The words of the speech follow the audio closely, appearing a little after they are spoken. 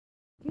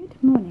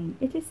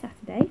it is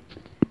Saturday.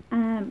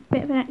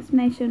 Bit of an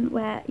explanation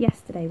where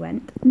yesterday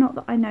went. Not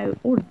that I know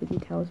all of the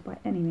details by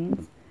any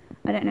means.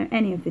 I don't know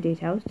any of the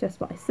details, just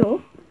what I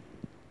saw.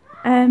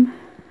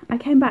 I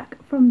came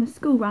back from the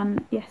school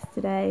run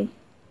yesterday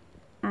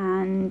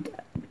and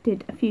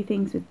did a few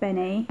things with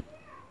Benny,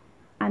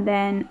 and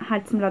then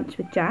had some lunch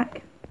with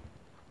Jack.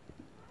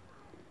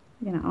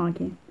 I'm going to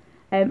argue.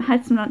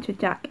 Had some lunch with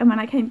Jack, and when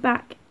I came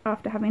back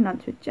after having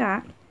lunch with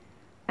Jack,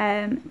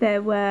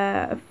 there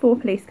were 4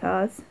 police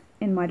cars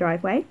in my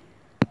driveway,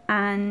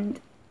 and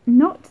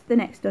not the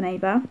next door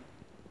neighbour,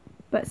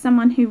 but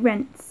someone who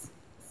rents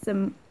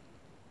some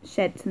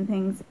sheds and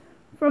things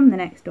from the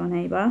next door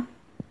neighbour.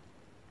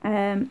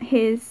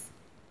 His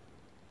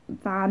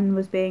van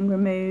was being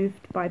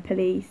removed by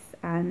police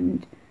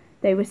and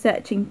they were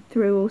searching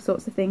through all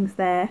sorts of things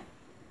there,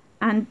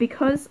 and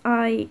because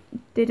I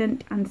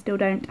didn't and still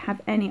don't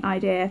have any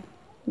idea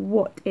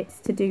what it's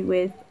to do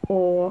with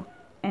or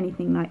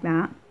anything like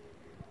that,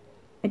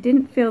 I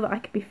didn't feel that I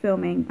could be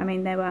filming. I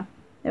mean, there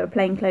were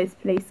plainclothes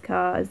police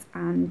cars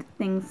and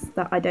things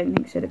that I don't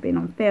think should have been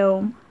on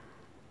film,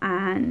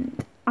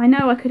 and I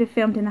know I could have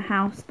filmed in the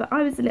house, but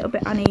I was a little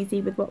bit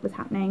uneasy with what was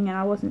happening and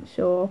I wasn't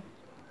sure,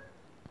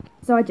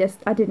 so I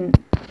didn't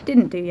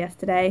do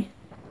yesterday,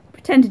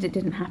 pretended it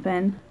didn't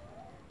happen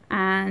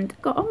and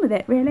got on with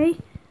it really.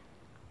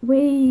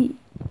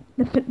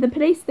 The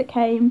police that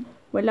came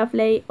were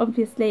lovely.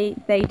 Obviously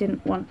they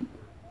didn't want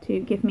to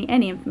give me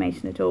any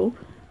information at all.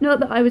 Not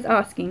that I was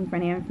asking for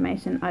any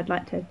information, I'd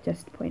like to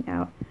just point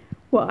out.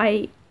 What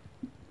I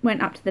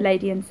went up to the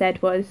lady and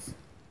said was,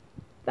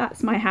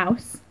 "That's my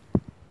house.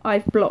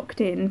 I've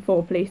blocked in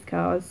 4 police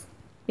cars.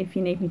 If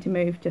you need me to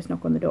move, just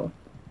knock on the door."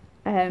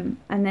 And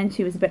then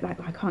she was a bit like,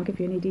 "I can't give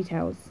you any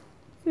details."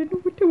 So I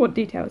don't want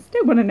details,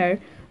 don't want to know.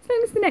 As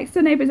long as the next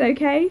door neighbour's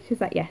okay. She's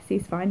like, "Yes,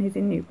 he's fine, he's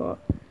in Newport."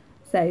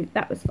 So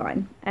that was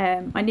fine.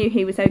 I knew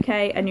he was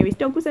okay, I knew his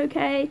dog was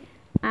okay,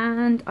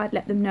 and I'd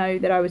let them know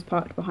that I was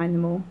parked behind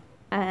them all.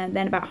 And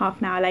then about half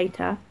an hour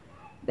later,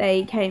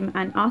 they came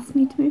and asked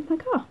me to move my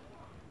car,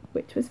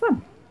 which was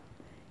fun.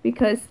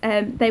 Because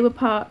they were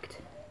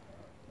parked,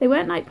 they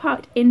weren't like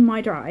parked in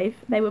my drive,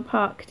 they were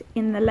parked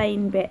in the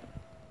lane bit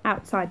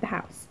outside the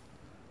house.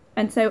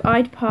 And so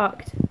I'd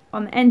parked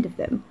on the end of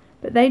them,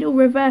 but they'd all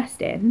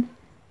reversed in,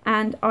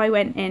 and I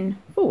went in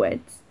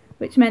forwards,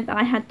 which meant that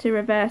I had to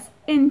reverse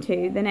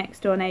into the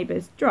next door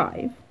neighbour's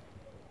drive.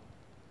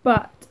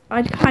 But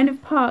I'd kind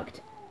of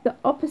parked the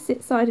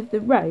opposite side of the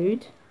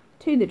road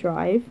to the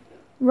drive,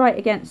 right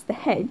against the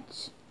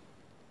hedge,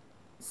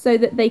 so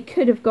that they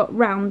could have got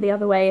round the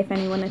other way if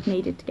anyone had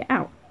needed to get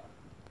out.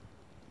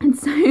 And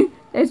so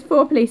there's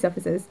 4 police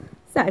officers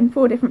sat in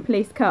 4 different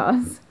police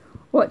cars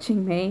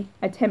watching me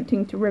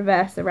attempting to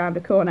reverse around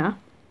a corner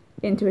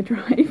into a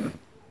drive,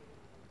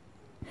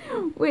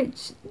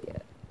 which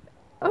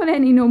on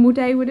any normal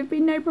day would have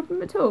been no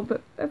problem at all,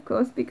 but of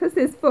course, because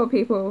there's 4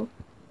 people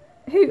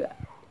who,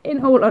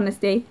 in all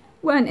honesty,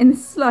 weren't in the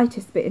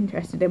slightest bit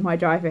interested in my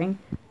driving,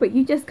 but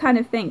you just kind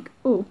of think,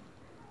 oh,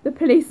 the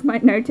police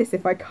might notice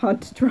if I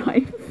can't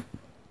drive.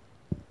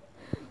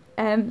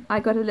 I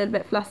got a little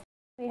bit flustered.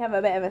 We have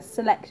a bit of a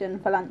selection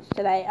for lunch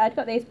today. I'd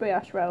got these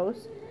brioche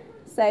rolls.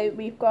 So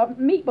we've got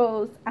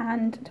meatballs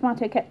and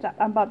tomato ketchup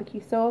and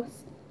barbecue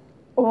sauce,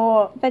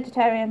 or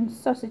vegetarian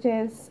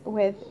sausages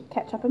with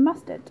ketchup and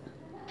mustard.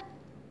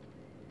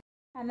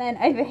 And then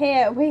over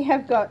here we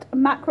have got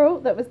mackerel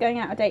that was going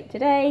out of date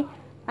today,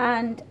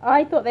 and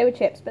I thought they were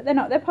chips, but they're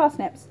not, they're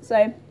parsnips.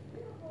 So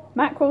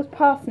mackerel's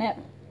parsnip,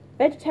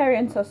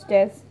 vegetarian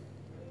sausages,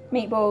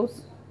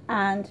 meatballs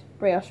and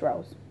brioche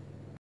rolls.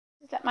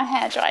 Just let my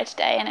hair dry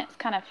today and it's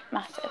kind of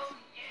massive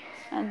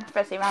and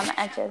frizzy around the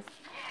edges.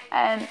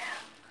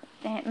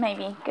 It may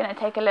be going to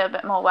take a little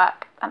bit more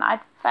work than I'd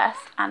first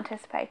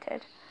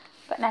anticipated,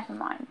 but never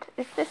mind.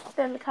 Is this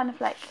still kind of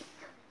like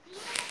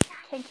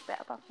kinky bit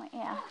above my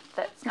ear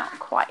that's not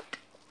quite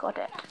got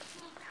it?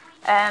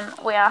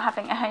 We are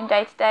having a home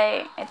day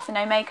today. It's a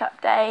no makeup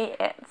day,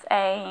 it's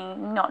a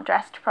not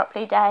dressed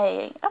properly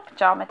day, a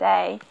pyjama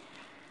day.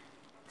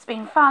 It's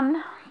been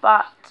fun,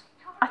 but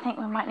I think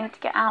we might need to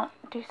get out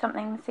and do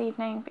something this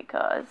evening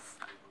because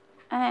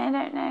I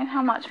don't know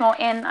how much more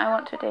in I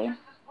want to do.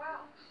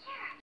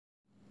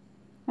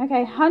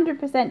 Okay,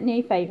 100%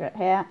 new favourite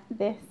here.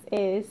 This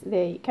is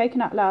the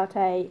coconut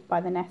latte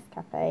by the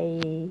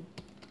Nescafe.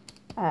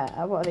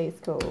 What are these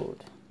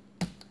called?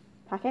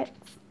 Packets?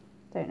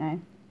 Don't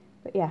know.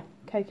 But yeah,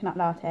 coconut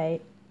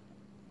latte,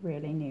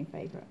 really new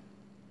favourite.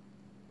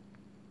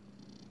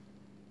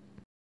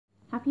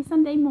 Happy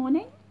Sunday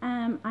morning.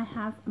 I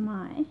have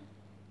my,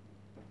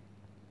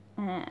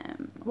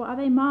 what are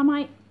they,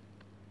 Marmite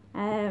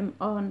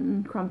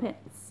on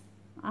crumpets.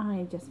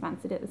 I just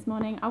fancied it this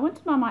morning. I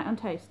wanted Marmite on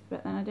toast,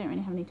 but then I don't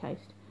really have any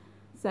toast.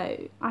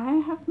 So I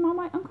have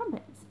Marmite on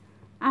crumpets.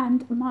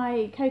 And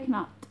my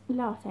coconut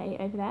latte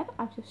over there that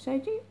I've just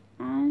showed you.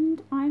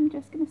 And I'm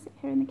just going to sit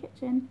here in the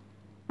kitchen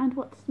and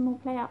watch them all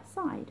play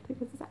outside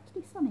because it's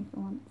actually sunny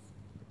for once.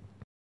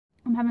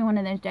 I'm having one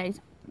of those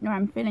days where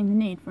I'm feeling the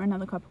need for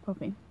another cup of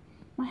coffee.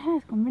 My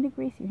hair's gone really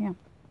greasy here.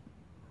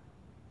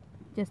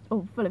 just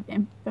all full of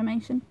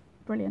information,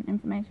 brilliant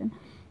information.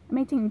 I'm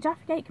eating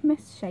Jaffa Cake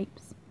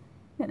Misshapes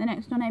that the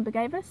next door neighbour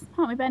gave us,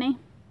 aren't we, Benny?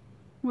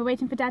 We're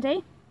waiting for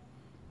Daddy.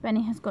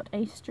 Benny has got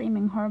a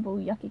streaming, horrible,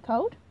 yucky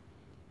cold,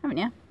 haven't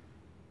you?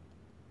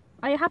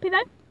 Are you happy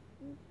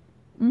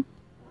though?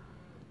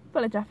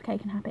 Full of Jaffa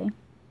Cake and happy.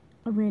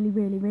 I really,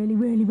 really, really,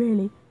 really,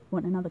 really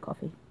want another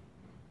coffee.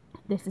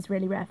 This is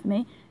really rare for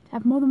me to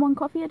have more than one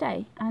coffee a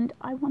day, and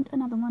I want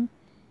another one.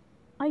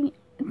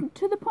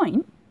 To the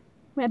point,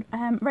 we had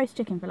roast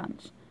chicken for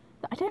lunch,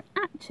 that I don't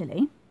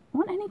actually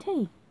want any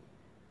tea.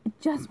 I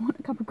just want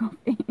a cup of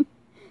coffee.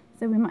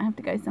 So we might have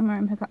to go somewhere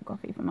and pick up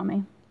coffee for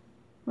Mummy.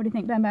 What do you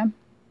think, Bam Bam?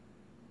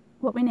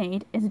 What we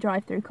need is a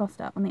drive-through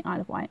Costa on the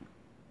Isle of Wight.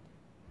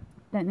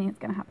 Don't think it's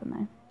going to happen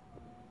though.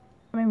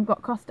 I mean, we've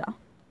got Costa.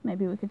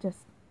 Maybe we could just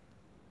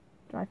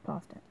drive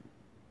past it.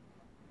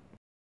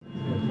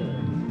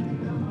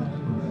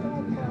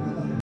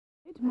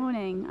 Good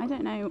morning. I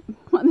don't know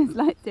what this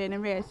light's doing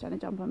and Rio's trying to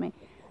jump on me.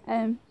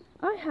 I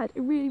had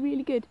a really,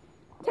 really good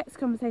text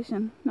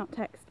conversation. Not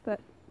text, but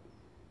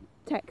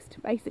text,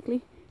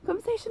 basically.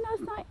 Conversation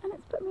last night, and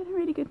it's put me in a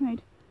really good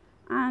mood.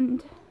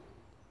 And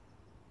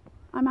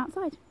I'm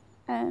outside.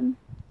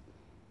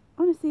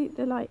 Honestly,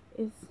 the light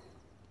is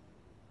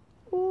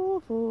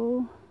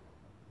awful.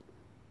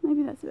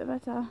 Maybe that's a bit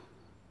better.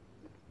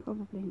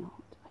 Probably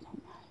not. I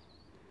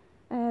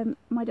don't know.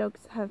 My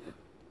dogs have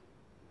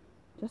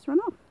just run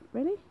off,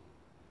 really.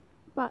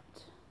 But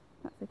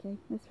that's okay.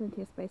 There's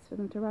plenty of space for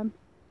them to run.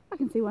 I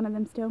can see one of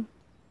them still.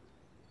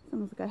 As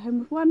long as I go home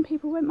with one,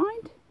 people won't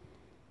mind.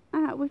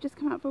 We've just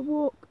come out for a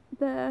walk.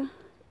 The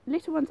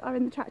little ones are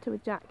in the tractor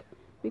with Jack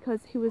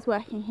because he was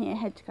working here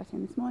hedge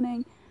cutting this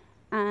morning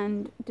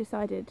and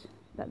decided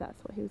that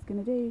that's what he was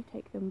going to do,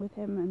 take them with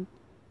him and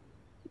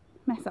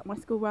mess up my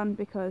school run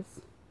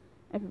because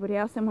everybody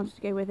else then wanted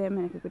to go with him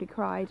and everybody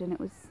cried, and it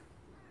was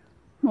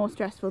more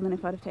stressful than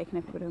if I'd have taken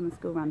everybody on the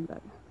school run.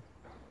 But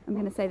I'm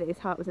going to say that his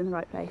heart was in the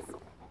right place.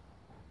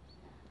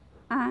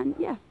 And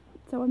yeah,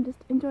 so I'm just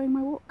enjoying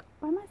my walk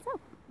by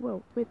myself.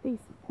 Well, with these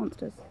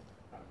monsters.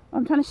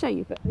 I'm trying to show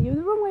you, but you're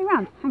the wrong way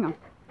around. Hang on.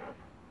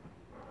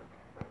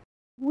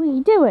 What are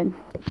you doing?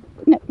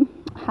 No,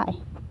 hi.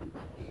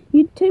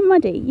 You're too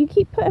muddy. You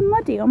keep putting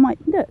muddy on my...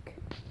 Look,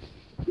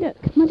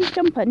 muddy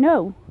jumper.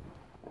 No.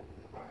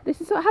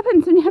 This is what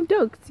happens when you have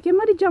dogs. You get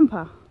muddy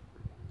jumper.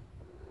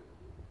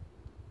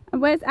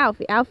 And where's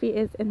Alfie? Alfie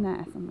is in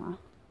there somewhere.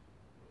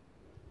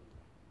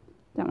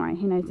 Don't worry,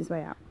 he knows his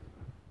way out.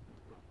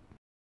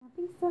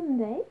 Happy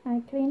Sunday.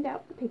 I cleaned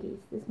out the piggies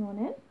this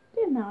morning,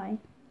 didn't I?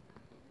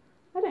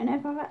 I don't know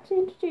if I've actually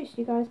introduced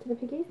you guys to the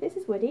piggies. This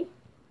is Woody.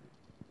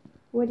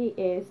 Woody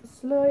is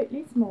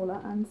slightly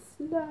smaller and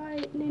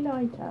slightly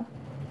lighter.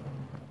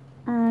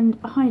 And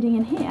hiding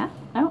in here,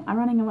 oh, I'm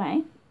running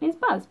away, is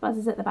Buzz. Buzz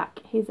is at the back.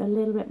 He's a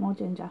little bit more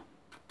ginger.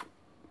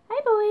 Hey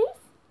boys!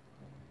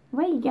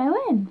 Where you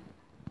going?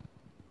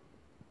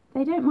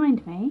 They don't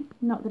mind me.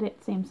 Not that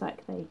it seems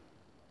like they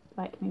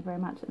like me very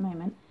much at the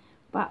moment,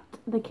 but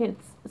the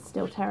kids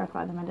still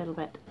terrify them a little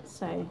bit,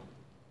 so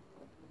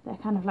their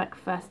kind of like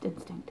first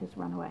instinct is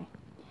run away.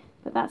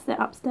 But that's their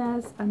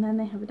upstairs, and then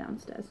they have a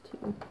downstairs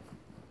too.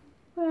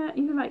 Well,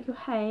 you like your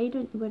hay,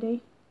 don't you,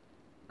 Woody?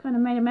 Kind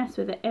of made a mess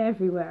with it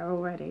everywhere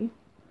already.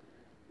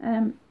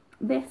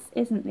 This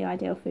isn't the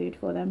ideal food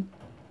for them.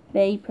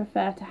 They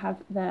prefer to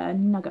have the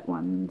nugget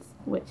ones,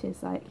 which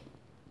is like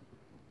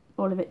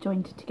all of it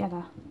joined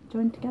together,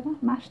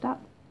 mashed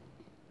up.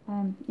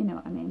 You know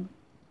what I mean.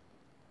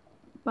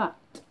 But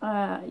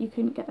you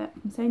couldn't get that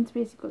from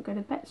Sainsbury's. You've got to go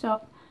to the pet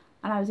shop,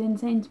 and I was in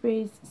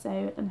Sainsbury's,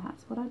 and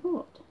that's what I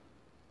bought.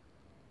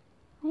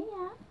 Hey,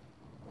 yeah.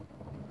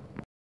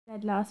 I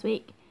said last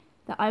week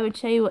that I would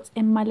show you what's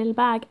in my little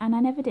bag, and I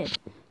never did.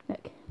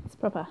 Look, it's a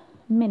proper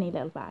mini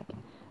little bag.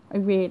 I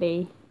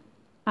really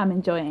am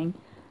enjoying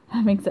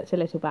having such a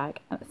little bag.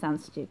 That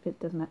sounds stupid,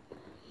 doesn't it?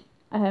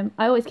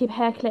 I always keep a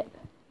hair clip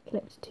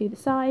clipped to the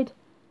side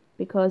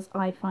because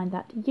I find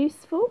that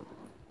useful.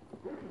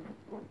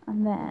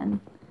 And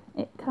then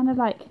it kind of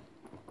like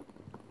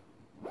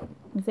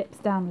zips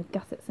down with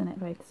gussets in it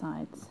both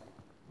sides.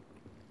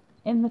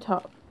 In the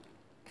top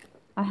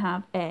I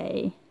have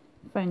a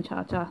phone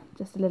charger,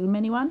 just a little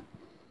mini one.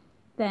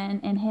 Then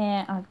in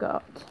here I've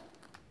got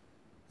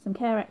some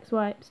Carex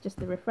wipes, just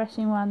the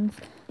refreshing ones,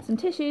 some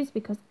tissues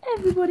because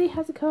everybody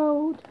has a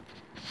cold,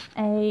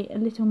 a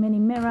little mini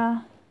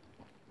mirror,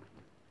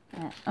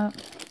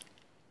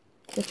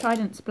 the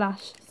Trident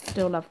Splash,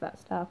 still love that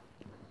stuff.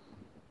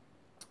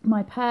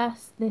 My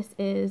purse, this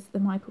is the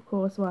Michael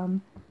Kors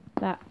one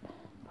that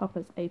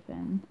poppers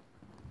open,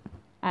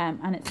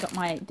 and it's got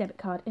my debit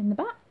card in the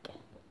back.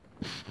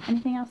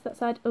 Anything else that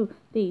side? Oh,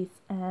 these,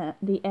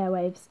 the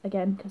Airwaves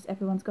again, because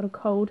everyone's got a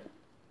cold.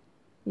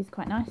 These are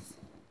quite nice.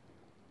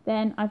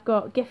 Then I've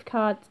got gift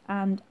cards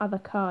and other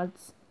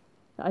cards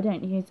that I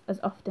don't use as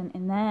often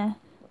in there.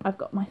 I've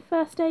got my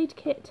first aid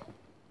kit,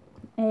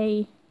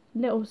 a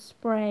little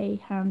spray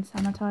hand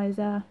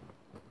sanitizer,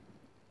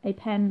 a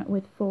pen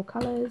with 4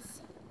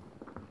 colours,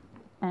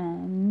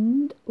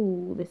 and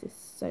oh, this is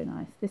so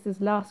nice. This is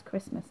last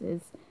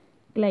Christmas's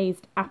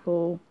glazed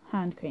apple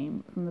hand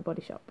cream from the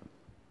Body Shop.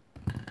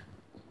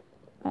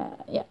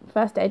 Yeah,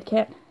 first aid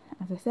kit,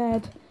 as I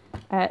said.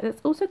 It's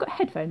also got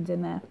headphones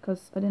in there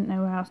because I didn't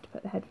know where else to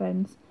put the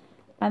headphones.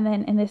 And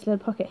then in this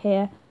little pocket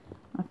here,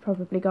 I've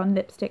probably gone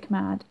lipstick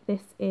mad.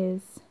 This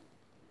is,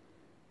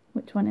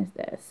 which one is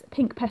this?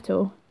 Pink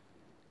Petal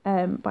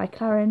by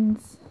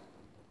Clarins.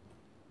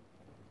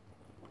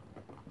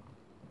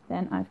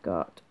 Then I've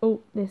got,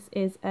 oh, this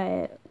is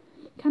a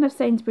kind of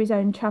Sainsbury's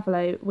own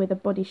Travelo with a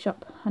Body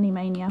Shop Honey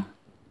Mania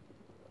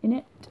in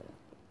it.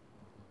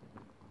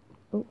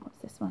 Oh, what's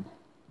this one?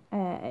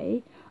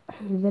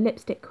 The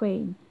Lipstick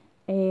Queen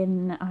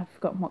in, I've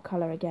forgotten what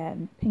colour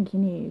again, Pinky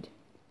Nude.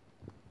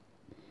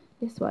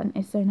 This one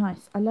is so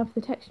nice. I love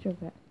the texture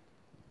of it.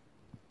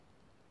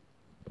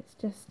 It's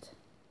just,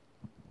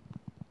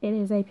 it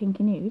is a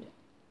Pinky Nude.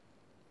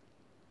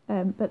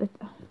 But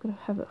I've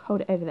got to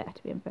hold it over there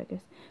to be in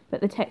focus.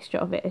 But the texture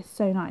of it is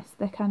so nice.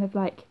 They're kind of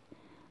like,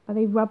 are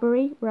they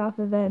rubbery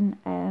rather than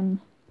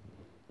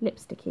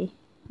lipsticky?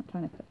 I'm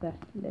trying to put the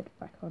lid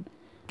back on,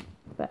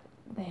 but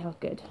they are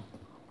good.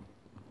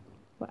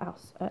 What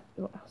else? What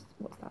else?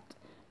 What's that?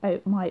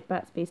 Oh, my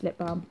Burt's Bees lip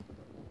balm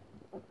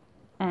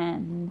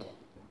and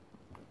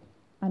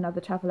another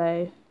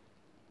Travelo.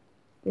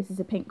 This is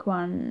a pink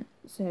one,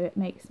 so it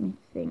makes me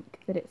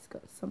think that it's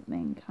got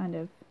something kind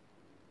of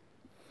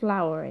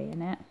flowery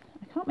in it.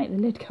 I can't make the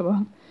lid come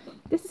on.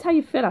 This is how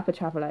you fill up a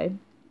Travelo.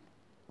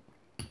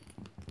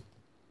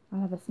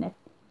 I'll have a sniff.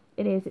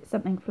 It's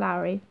something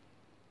flowery,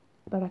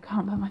 but I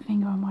can't put my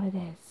finger on what it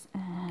is.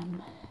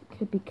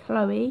 Could be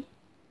Chloe,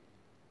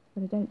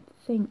 but I don't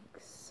think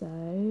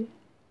so.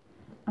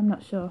 I'm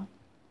not sure.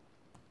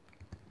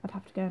 I'd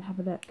have to go and have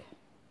a look.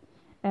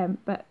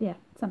 But yeah,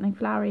 something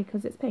flowery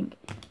because it's pink.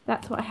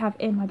 That's what I have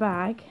in my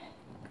bag.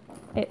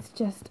 It's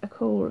just a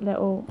cool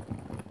little,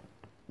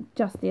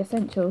 just the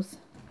essentials.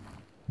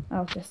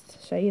 I'll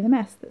just show you the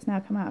mess that's now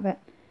come out of it.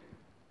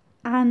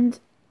 And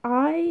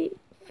I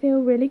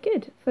feel really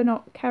good for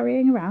not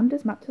carrying around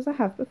as much as I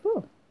have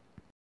before.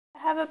 I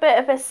have a bit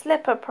of a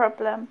slipper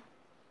problem.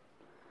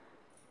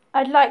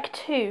 I'd like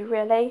 2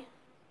 really.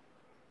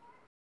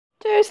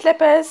 2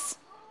 slippers.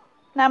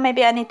 Now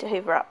maybe I need to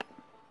hoover up.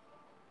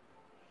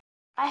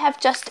 I have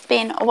just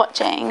been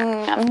watching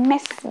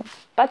Miss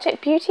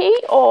Budget Beauty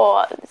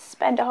or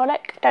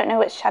Spendaholic, don't know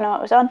which channel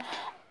it was on,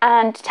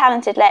 and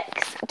Talented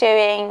Lex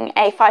doing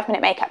a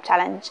 5-minute makeup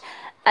challenge,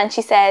 and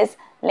she says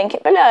link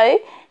it below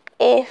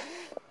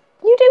if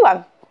you do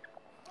one.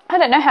 I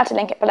don't know how to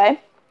link it below,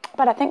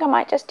 but I think I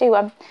might just do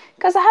one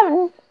because I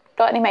haven't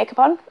got any makeup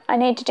on. I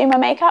need to do my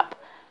makeup.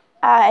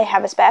 I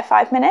have a spare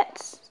 5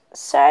 minutes,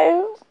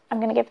 so I'm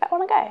going to give that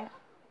one a go.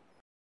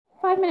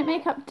 5-minute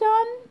makeup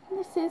done.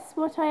 This is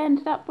what I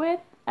ended up with.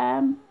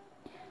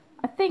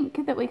 I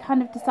think that we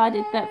kind of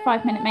decided that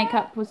 5-minute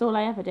makeup was all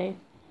I ever do.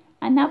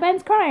 And now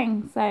Ben's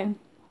crying, so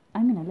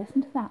I'm going to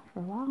listen to that for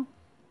a while.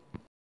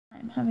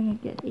 I'm having a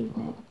good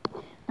evening.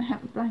 I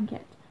have a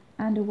blanket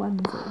and a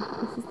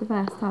onesie. This is the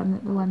first time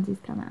that the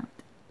onesie's come out,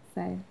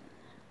 so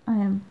I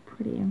am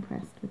pretty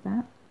impressed with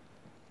that.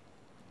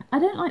 I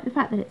don't like the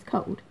fact that it's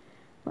cold,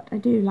 but I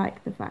do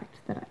like the fact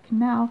that I can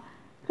now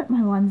put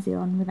my onesie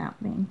on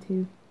without being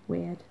too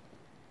weird.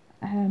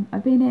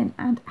 I've been in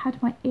and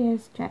had my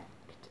ears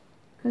checked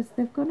because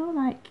they've gone all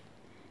like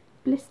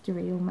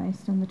blistery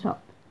almost on the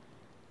top,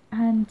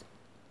 and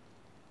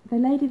the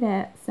lady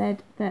there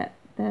said that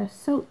the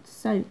salt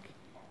soak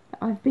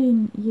that I've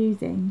been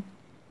using,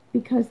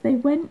 because they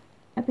went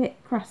a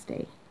bit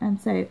crusty, and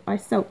so I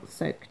salt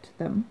soaked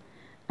them,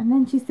 and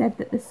then she said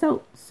that the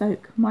salt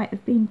soak might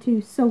have been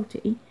too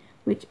salty,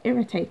 which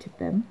irritated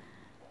them,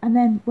 and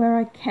then where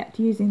I kept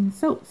using the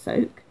salt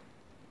soak,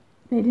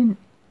 they didn't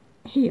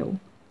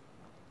heal.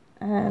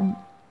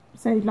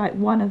 So like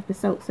one of the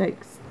salt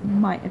soaks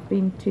might have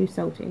been too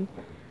salty.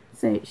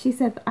 So she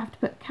said that I have to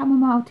put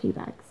chamomile tea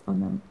bags on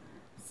them.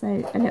 So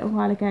a little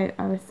while ago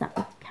I was sat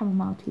with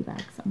chamomile tea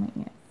bags on my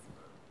ears.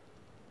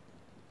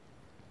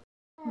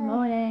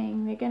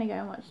 Morning, we're going to go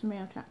and watch some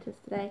real tractors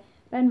today.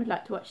 Ben would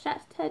like to watch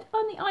Chatty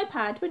on the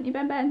iPad, wouldn't you,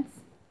 Ben?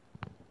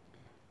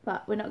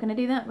 But we're not going to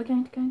do that, we're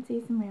going to go and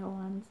see some real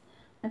ones.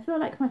 I feel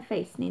like my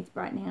face needs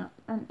brightening up,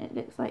 and it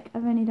looks like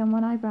I've only done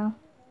one eyebrow.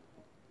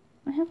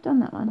 I have done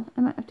that one.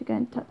 I might have to go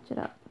and touch it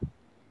up,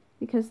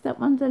 because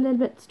that one's a little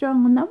bit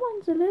strong and that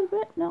one's a little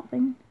bit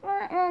nothing.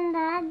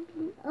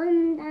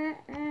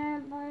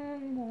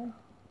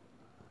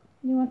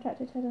 You want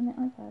Tractor Ted on the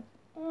iPad?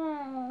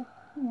 Yeah.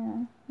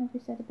 Yeah. Have you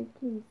said a big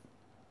please?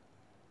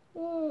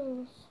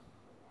 Yes.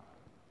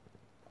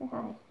 Say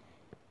hi.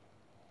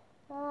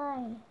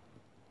 Hi.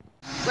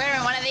 We're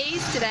in one of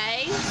these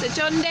today. It's a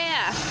John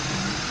Deere.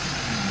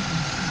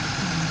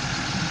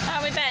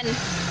 How are we, Ben?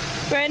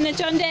 We're in the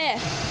John Deere.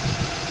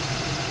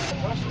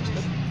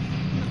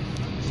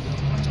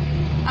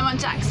 I'm on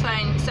Jack's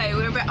phone, so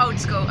we're a bit old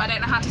school. I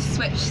don't know how to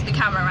switch the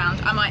camera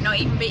around. I might not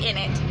even be in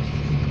it.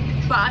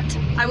 But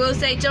I will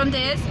say John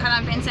Deere's, and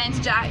I've been saying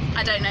to Jack,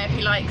 I don't know if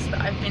he likes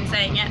that I've been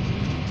saying it,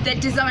 they're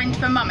designed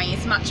for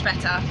mummies much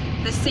better.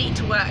 the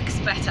seat works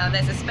better.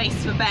 There's a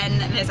space for Ben,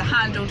 there's a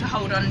handle to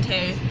hold on to,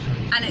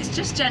 and it's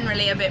just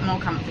generally a bit more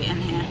comfy in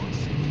here.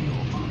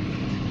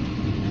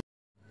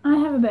 I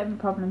have a bit of a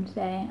problem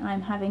today.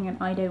 I'm having an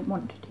I don't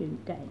want to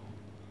day.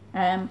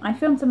 I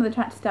filmed some of the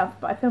Chatty stuff,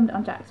 but I filmed it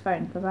on Jack's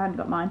phone because I hadn't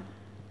got mine.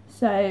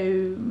 So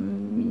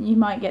you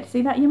might get to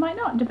see that, you might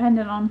not,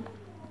 depending on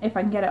if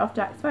I can get it off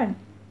Jack's phone.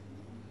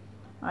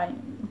 I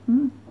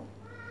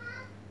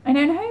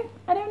don't know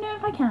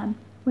if I can.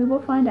 We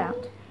will find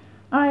out.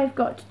 I've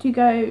got to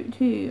go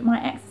to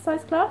my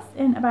exercise class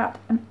in about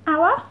an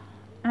hour,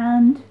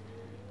 and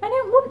I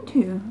don't want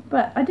to,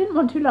 but I didn't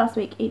want to last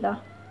week either,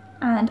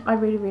 and I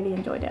really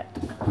enjoyed it.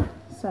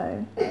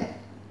 So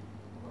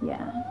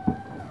yeah,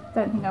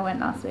 don't think I went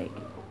last week.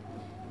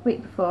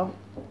 Week before.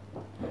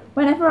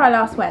 Whenever I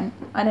last went,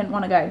 I didn't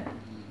want to go.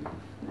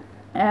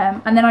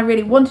 And then I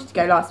really wanted to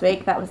go last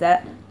week, that was it,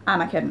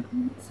 and I couldn't.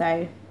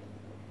 So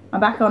I'm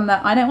back on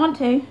the I don't want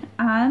to,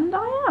 and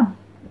I am.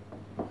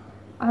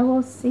 I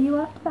will see you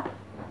after that.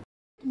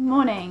 Good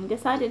morning.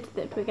 Decided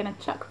that we're going to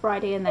chuck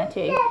Friday in there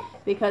too,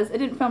 because I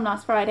didn't film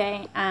last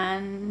Friday,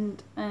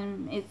 and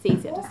it's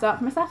easier to start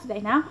from a Saturday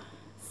now.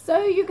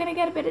 So you're going to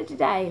get a bit of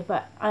today,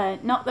 but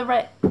not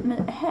the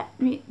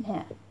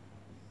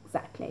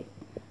exactly.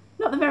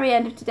 Not the very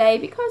end of today,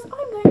 because I'm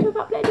going to have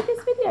uploaded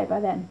this video by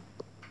then.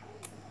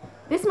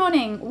 This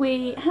morning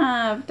we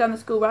have done the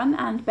school run,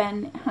 and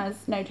Ben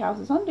has no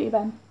trousers on, do you,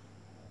 Ben?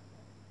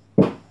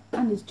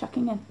 And is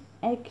chucking an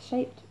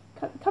egg-shaped...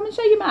 Come and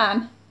show your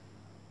man.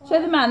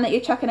 Show the man that you're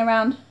chucking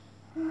around.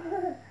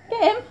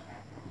 Get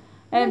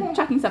him.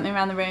 Chucking something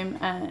around the room,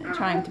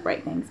 trying to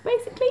break things.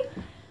 Basically,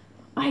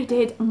 I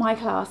did my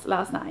class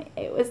last night.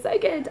 It was so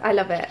good. I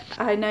love it.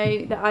 I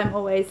know that I'm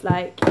always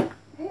like...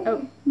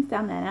 Oh, he's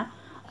down there now.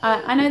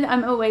 I know that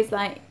I'm always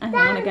like, I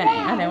don't want to go,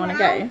 I don't want to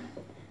go.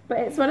 But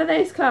it's one of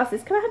those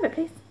classes, can I have it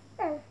please?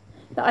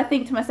 That I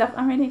think to myself,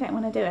 I really don't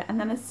want to do it. And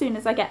then as soon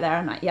as I get there,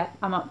 I'm like, yeah,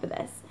 I'm up for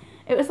this.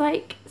 It was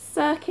like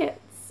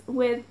circuits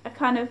with a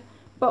kind of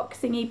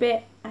boxing-y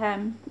bit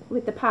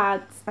with the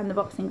pads and the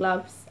boxing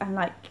gloves, and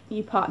like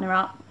you partner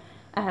up.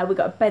 We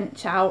got a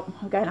bench out, we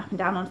were going up and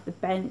down onto the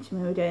bench,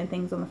 and we were doing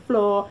things on the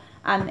floor,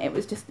 and it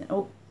was just an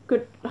all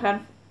good kind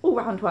of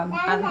all-round one,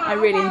 and I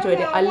really enjoyed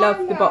it. I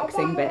love the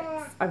boxing bits.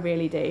 I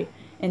really do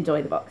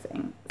enjoy the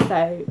boxing.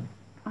 So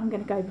I'm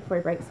going to go before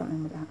I break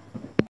something with that.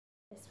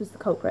 This was the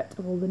culprit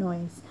of all the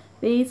noise.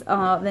 These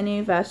are the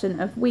new version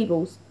of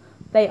Weebles.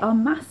 They are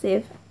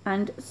massive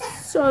and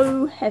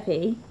so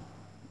heavy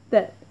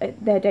that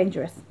they're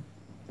dangerous.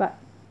 But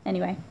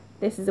anyway,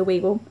 this is a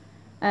Weeble.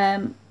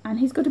 And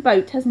he's got a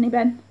boat, hasn't he,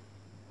 Ben?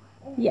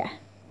 Yeah.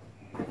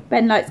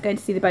 Ben likes going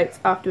to see the boats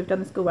after we've done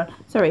the school run.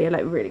 Sorry, you're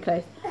like really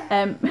close.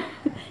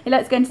 He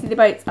likes going to see the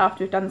boats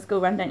after we've done the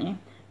school run, don't you?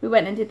 We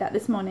went and did that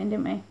this morning,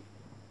 didn't we?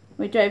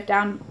 We drove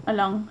down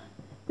along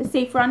the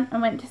seafront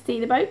and went to see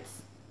the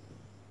boats.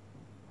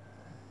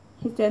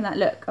 He's doing that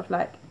look of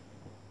like,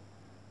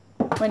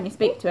 when you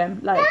speak to him,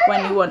 like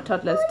when you want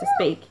toddlers to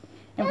speak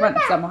in front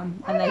of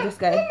someone and they just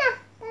go,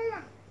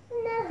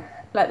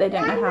 like they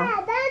don't know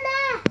how.